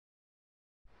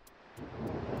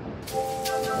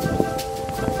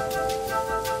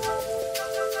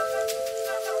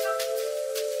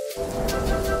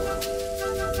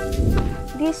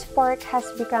This pork has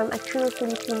become a true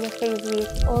Filipino favorite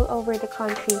all over the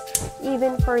country,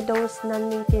 even for those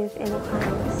non-native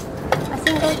Ilocanos. A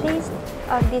single taste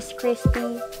of this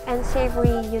crispy and savory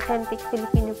authentic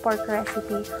Filipino pork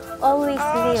recipe always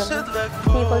leaves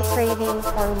people craving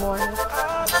for more.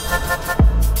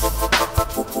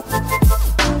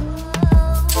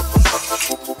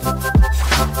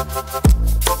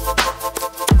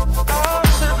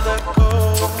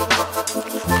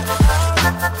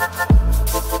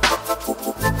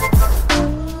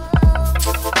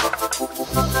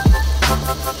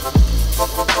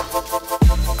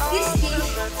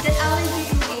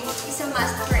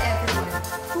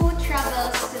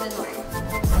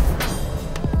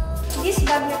 This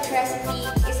Bagnet recipe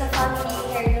is a family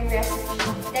heirloom recipe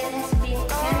that has been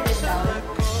handed down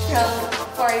from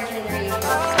 4 generations.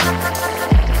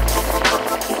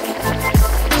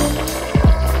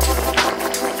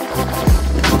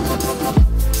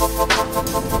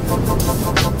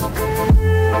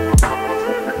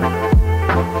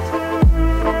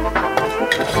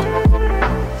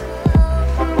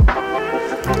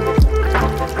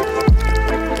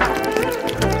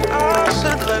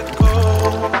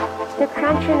 The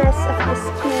crunchiness of the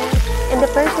skin and the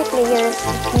perfect layers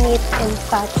of meat and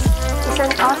fats is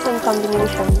an awesome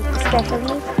combination,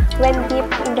 especially when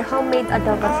dipped in the homemade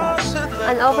adobo sauce.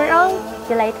 An overall,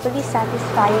 delightfully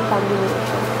satisfying combination.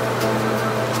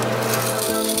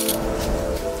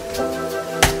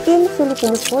 In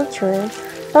Filipino culture,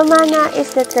 pamana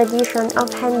is the tradition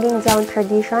of handing down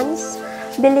traditions,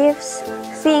 beliefs,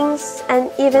 things, and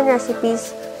even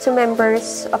recipes to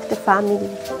members of the family.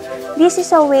 This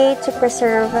is a way to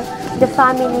preserve the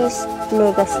family's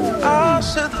legacy.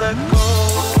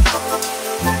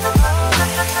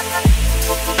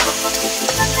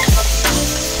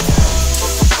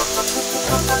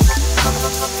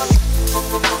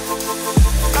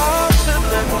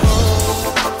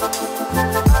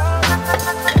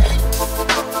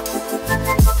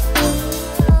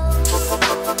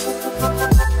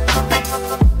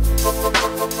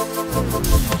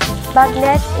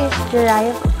 Bagnet is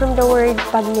derived from the word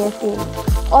bagnetin,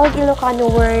 Old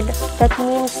Ilocano word that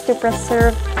means to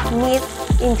preserve meat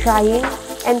in drying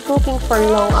and cooking for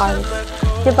long hours.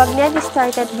 The Bagnet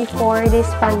started before the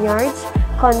Spaniards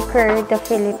conquered the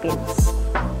Philippines.